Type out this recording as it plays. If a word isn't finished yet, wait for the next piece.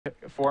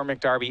for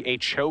McDarby, a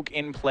choke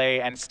in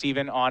play, and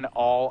Steven on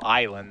all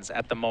islands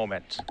at the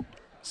moment.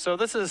 So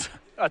this is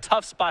a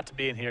tough spot to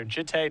be in here.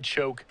 Jitte,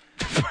 choke,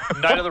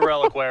 Knight of the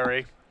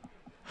Reliquary.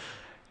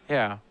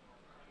 Yeah.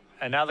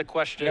 And now the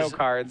question is... No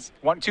cards.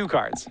 Two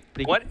cards.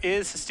 What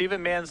is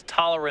Steven Mann's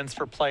tolerance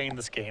for playing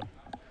this game?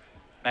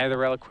 Knight of the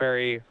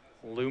Reliquary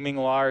looming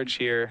large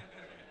here.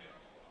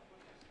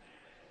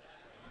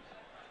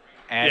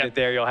 And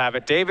there you'll have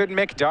it. David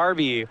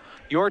McDarby,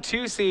 your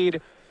 2 seed,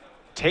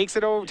 takes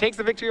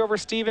the victory over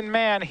Steven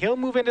Mann. He'll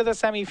move into the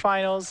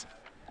semifinals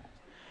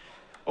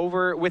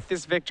over with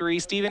this victory.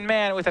 Steven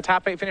Mann with a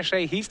top 8 finish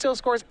today. He still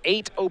scores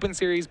 8 Open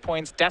Series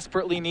points,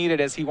 desperately needed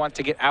as he wants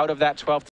to get out of that 12th